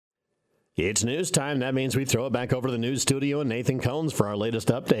It's news time. That means we throw it back over to the news studio and Nathan Cones for our latest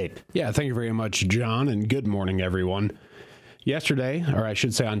update. Yeah, thank you very much, John, and good morning, everyone. Yesterday, or I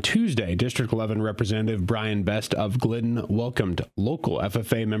should say on Tuesday, District 11 Representative Brian Best of Glidden welcomed local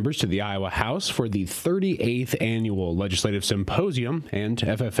FFA members to the Iowa House for the 38th Annual Legislative Symposium and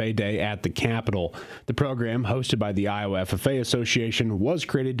FFA Day at the Capitol. The program, hosted by the Iowa FFA Association, was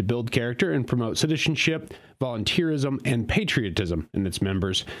created to build character and promote citizenship, volunteerism, and patriotism in its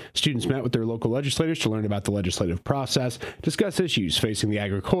members. Students met with their local legislators to learn about the legislative process, discuss issues facing the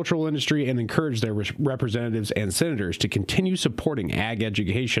agricultural industry, and encourage their representatives and senators to continue supporting ag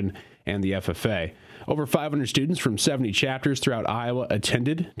education and the FFA. Over 500 students from 70 chapters throughout Iowa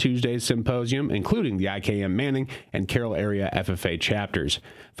attended Tuesday's symposium, including the IKM Manning and Carroll area FFA chapters.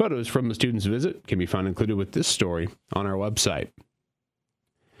 Photos from the students' visit can be found included with this story on our website.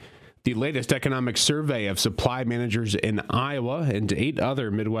 The latest economic survey of supply managers in Iowa and 8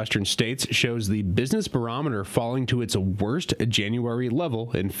 other Midwestern states shows the business barometer falling to its worst January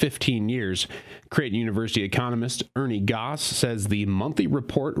level in 15 years. Creighton University economist Ernie Goss says the monthly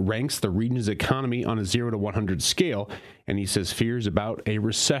report ranks the region's economy on a 0 to 100 scale, and he says fears about a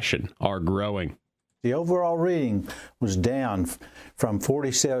recession are growing. The overall reading was down from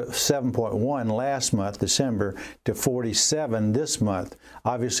 47.1 last month, December, to 47 this month.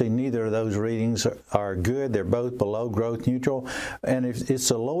 Obviously, neither of those readings are good. They're both below growth neutral, and it's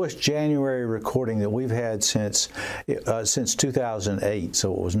the lowest January recording that we've had since 2008,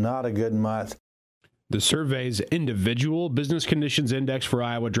 so it was not a good month. The survey's individual business conditions index for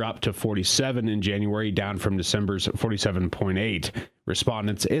Iowa dropped to 47 in January, down from December's 47.8.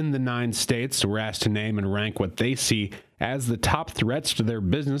 Respondents in the 9 states were asked to name and rank what they see as the top threats to their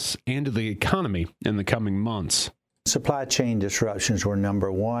business and to the economy in the coming months. Supply chain disruptions were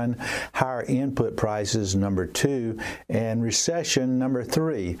number 1, higher input prices number 2, and recession number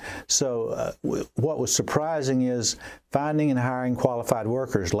 3. So what was surprising is finding and hiring qualified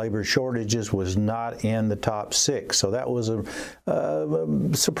workers. Labor shortages was not in the top 6, so that was a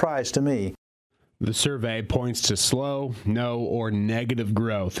surprise to me. The survey points to slow, no, or negative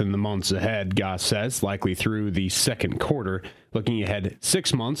growth in the months ahead, Goss says, likely through the second quarter. Looking ahead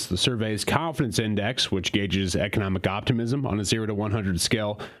 6 months, the survey's confidence index, which gauges economic optimism on a 0 to 100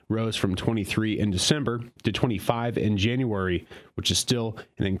 scale, rose from 23 in December to 25 in January, which is still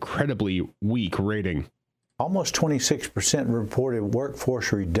an incredibly weak rating. Almost 26% reported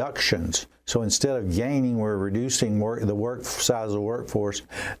workforce reductions. So instead of gaining, we're reducing the work size of the workforce.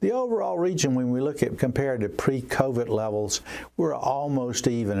 The overall region, when we look at compared to pre-COVID levels, we're almost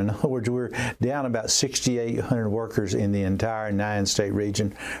even. In other words, we're down about 6,800 workers in the entire 9-state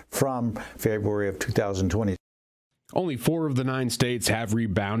region from February of 2020. Only 4 of the 9 states have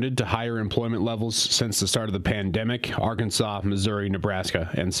rebounded to higher employment levels since the start of the pandemic: Arkansas, Missouri, Nebraska,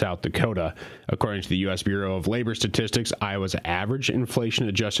 and South Dakota. According to the U.S. Bureau of Labor Statistics, Iowa's average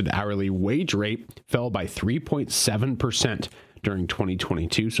inflation-adjusted hourly wage rate fell by 3.7% during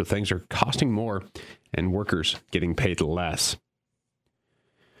 2022, so things are costing more and workers getting paid less.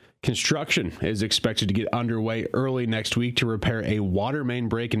 Construction is expected to get underway early next week to repair a water main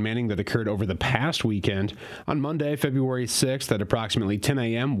break in Manning that occurred over the past weekend. On Monday, February 6th at approximately 10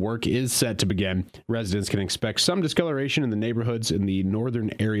 a.m., work is set to begin. Residents can expect some discoloration in the neighborhoods in the northern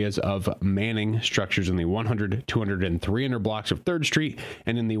areas of Manning. Structures in the 100, 200, and 300 blocks of 3rd Street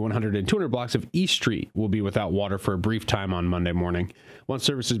and in the 100 and 200 blocks of East Street will be without water for a brief time on Monday morning. Once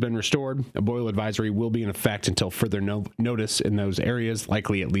service has been restored, a boil advisory will be in effect until further notice in those areas,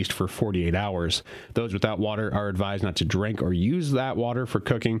 likely at least for 48 hours. Those without water are advised not to drink or use that water for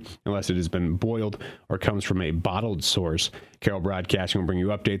cooking unless it has been boiled or comes from a bottled source. Carroll Broadcasting will bring you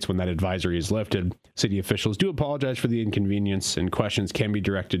updates when that advisory is lifted. City officials do apologize for the inconvenience, and questions can be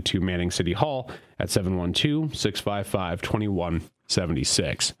directed to Manning City Hall at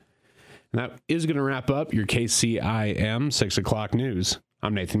 712-655-2176. And that is going to wrap up your KCIM 6 o'clock news.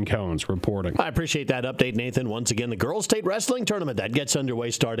 I'm Nathan Cones reporting. I appreciate that update, Nathan. Once again, the Girls State Wrestling Tournament, that gets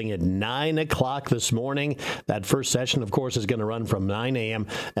underway starting at 9 o'clock this morning. That first session, of course, is going to run from 9 a.m.,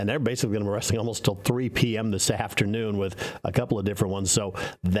 and they're basically going to be wrestling almost till 3 p.m. this afternoon with a couple of different ones. So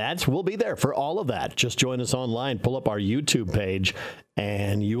we'll be there for all of that. Just join us online, pull up our YouTube page,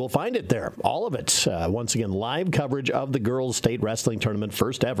 and you will find it there. All of it. Once again, live coverage of the Girls State Wrestling Tournament,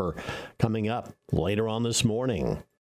 first ever, coming up later on this morning.